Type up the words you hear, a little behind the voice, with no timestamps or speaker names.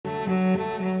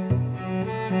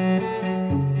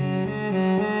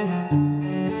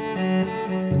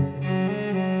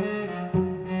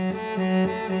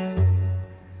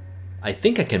I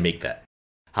think I can make that.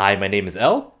 Hi, my name is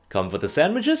El. Come for the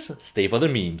sandwiches, stay for the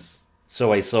memes.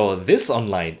 So I saw this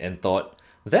online and thought,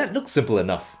 that looks simple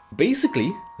enough.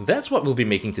 Basically, that's what we'll be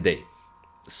making today.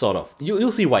 Sort of.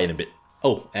 You'll see why in a bit.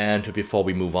 Oh, and before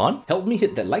we move on, help me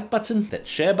hit that like button, that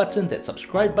share button, that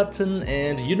subscribe button,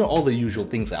 and you know all the usual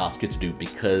things I ask you to do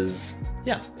because,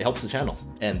 yeah, it helps the channel.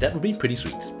 And that would be pretty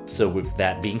sweet. So with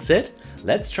that being said,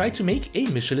 let's try to make a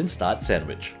Michelin-starred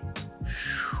sandwich.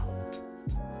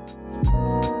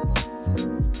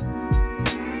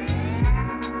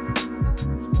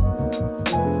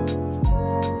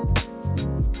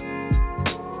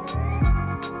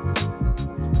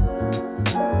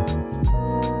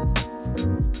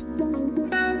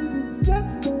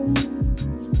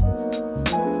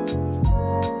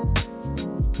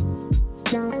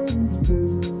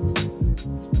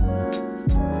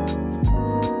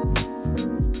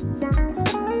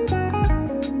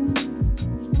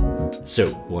 So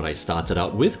what I started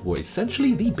out with were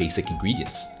essentially the basic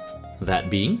ingredients, that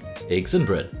being eggs and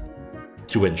bread.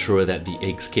 To ensure that the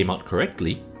eggs came out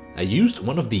correctly, I used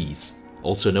one of these,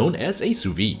 also known as a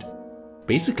sous vide.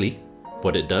 Basically,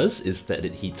 what it does is that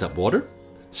it heats up water,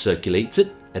 circulates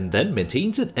it, and then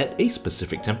maintains it at a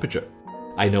specific temperature.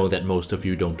 I know that most of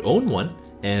you don't own one,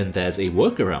 and there's a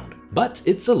workaround, but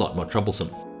it's a lot more troublesome.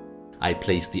 I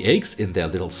placed the eggs in their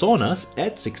little saunas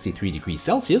at 63 degrees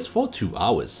Celsius for 2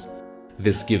 hours.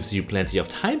 This gives you plenty of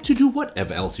time to do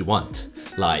whatever else you want,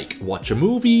 like watch a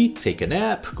movie, take a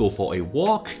nap, go for a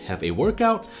walk, have a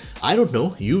workout, I don't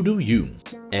know, you do you.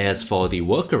 As for the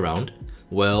workaround,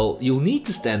 well, you'll need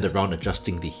to stand around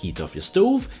adjusting the heat of your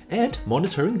stove and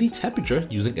monitoring the temperature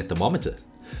using a thermometer.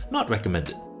 Not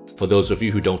recommended. For those of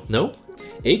you who don't know,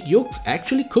 egg yolks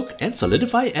actually cook and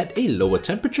solidify at a lower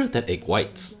temperature than egg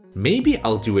whites. Maybe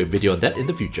I'll do a video on that in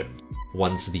the future.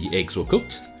 Once the eggs were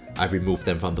cooked, I removed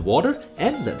them from the water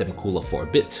and let them cool off for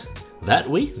a bit. That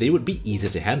way they would be easier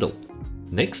to handle.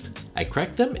 Next, I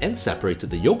cracked them and separated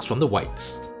the yolks from the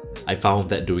whites. I found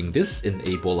that doing this in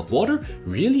a bowl of water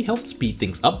really helped speed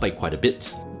things up by quite a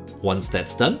bit. Once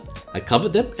that's done, I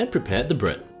covered them and prepared the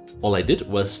bread. All I did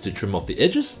was to trim off the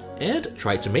edges and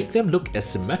try to make them look as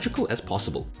symmetrical as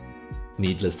possible.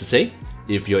 Needless to say,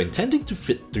 if you're intending to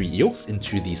fit 3 yolks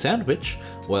into the sandwich,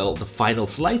 well, the final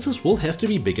slices will have to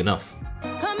be big enough.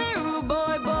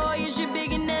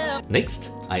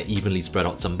 Next, I evenly spread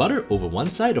out some butter over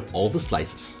one side of all the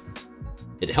slices.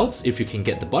 It helps if you can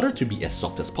get the butter to be as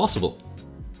soft as possible.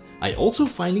 I also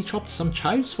finely chopped some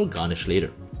chives for garnish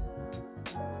later.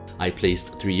 I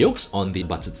placed 3 yolks on the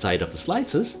buttered side of the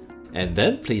slices and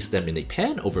then placed them in a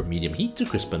pan over medium heat to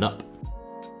crispen up.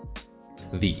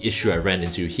 The issue I ran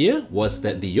into here was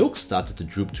that the yolks started to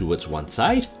droop towards one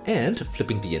side, and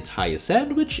flipping the entire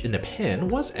sandwich in a pan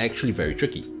was actually very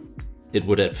tricky. It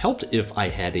would have helped if I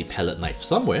had a palette knife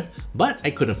somewhere, but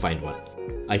I couldn't find one.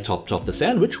 I topped off the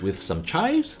sandwich with some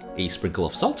chives, a sprinkle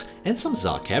of salt, and some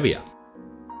Tsar caviar.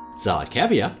 Tsar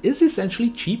caviar is essentially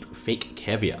cheap fake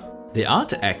caviar. There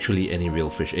aren't actually any real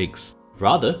fish eggs.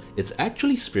 Rather, it's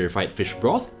actually spherified fish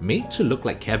broth made to look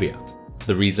like caviar.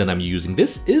 The reason I'm using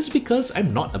this is because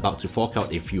I'm not about to fork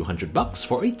out a few $100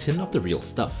 for a tin of the real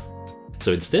stuff.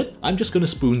 So instead, I'm just gonna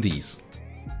spoon these.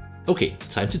 Okay,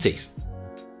 time to taste.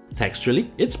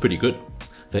 Texturally, it's pretty good.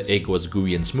 The egg was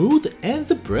gooey and smooth, and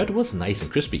the bread was nice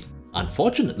and crispy.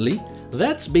 Unfortunately,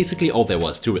 that's basically all there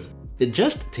was to it. It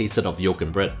just tasted of yolk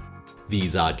and bread.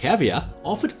 These caviar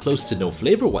offered close to no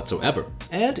flavor whatsoever,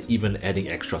 and even adding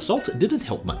extra salt didn't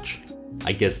help much.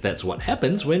 I guess that's what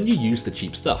happens when you use the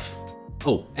cheap stuff.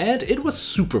 Oh, and it was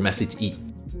super messy to eat.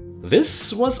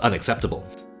 This was unacceptable.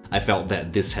 I felt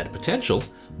that this had potential,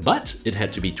 but it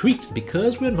had to be tweaked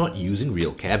because we're not using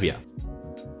real caviar.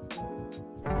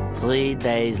 3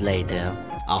 days later.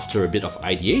 After a bit of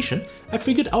ideation, I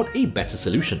figured out a better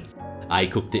solution. I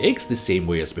cooked the eggs the same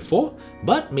way as before,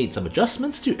 but made some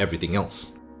adjustments to everything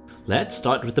else. Let's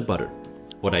start with the butter.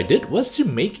 What I did was to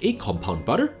make a compound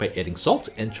butter by adding salt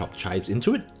and chopped chives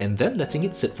into it and then letting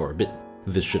it sit for a bit.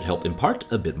 This should help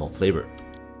impart a bit more flavor.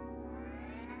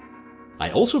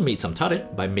 I also made some tare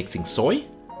by mixing soy,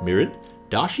 mirin,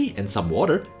 dashi and some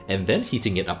water and then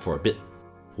heating it up for a bit.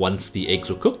 Once the eggs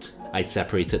were cooked, I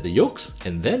separated the yolks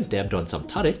and then dabbed on some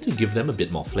tare to give them a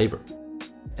bit more flavor.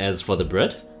 As for the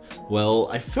bread, well,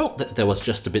 I felt that there was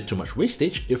just a bit too much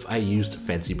wastage if I used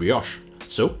fancy brioche,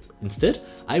 so instead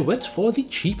I went for the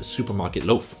cheap supermarket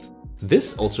loaf.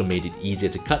 This also made it easier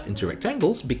to cut into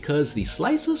rectangles because the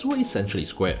slices were essentially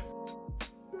square.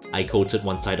 I coated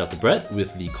one side of the bread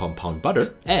with the compound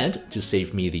butter and, to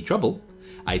save me the trouble,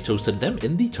 I toasted them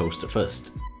in the toaster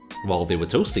first. While they were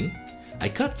toasting, I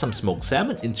cut some smoked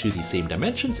salmon into the same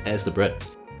dimensions as the bread.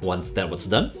 Once that was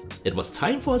done, it was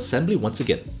time for assembly once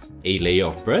again. A layer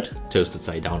of bread, toasted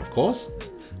side down of course,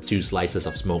 2 slices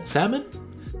of smoked salmon,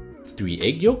 3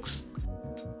 egg yolks,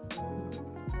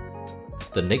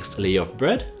 the next layer of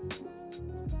bread,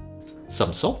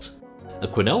 some salt, a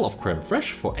quenelle of creme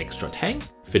fraiche for extra tang,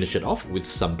 finish it off with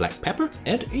some black pepper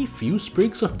and a few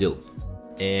sprigs of dill.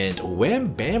 And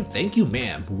wham bam thank you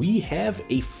ma'am, we have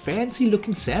a fancy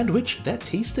looking sandwich that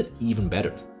tasted even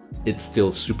better. It's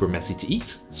still super messy to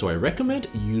eat, so I recommend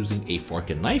using a fork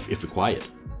and knife if required.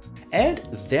 And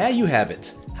there you have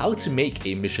it, how to make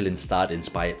a Michelin-starred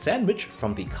inspired sandwich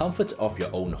from the comfort of your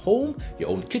own home, your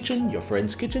own kitchen, your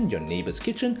friend's kitchen, your neighbor's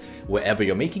kitchen, wherever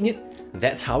you're making it,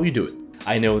 that's how you do it.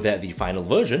 I know that the final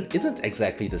version isn't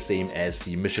exactly the same as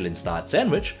the Michelin-starred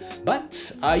sandwich,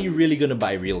 but are you really gonna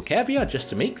buy real caviar just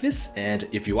to make this? And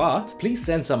if you are, please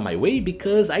send some my way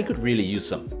because I could really use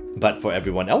some. But for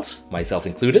everyone else, myself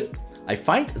included, I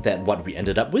find that what we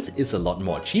ended up with is a lot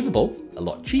more achievable, a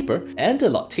lot cheaper, and a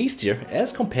lot tastier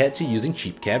as compared to using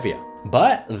cheap caviar.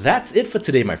 But that's it for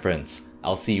today, my friends.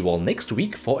 I'll see you all next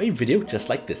week for a video just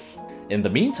like this. In the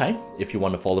meantime, if you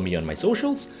want to follow me on my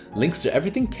socials, links to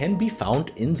everything can be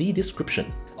found in the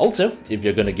description. Also, if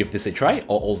you're gonna give this a try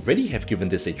or already have given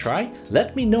this a try,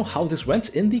 let me know how this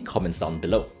went in the comments down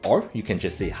below. Or you can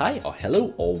just say hi or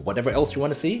hello or whatever else you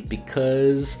want to say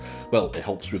because, well, it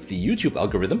helps with the YouTube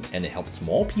algorithm and it helps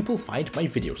more people find my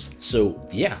videos. So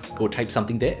yeah, go type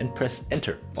something there and press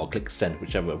enter or click send,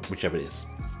 whichever it is.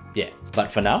 Yeah,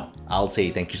 but for now, I'll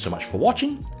say thank you so much for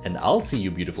watching and I'll see you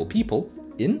beautiful people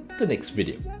in the next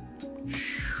video.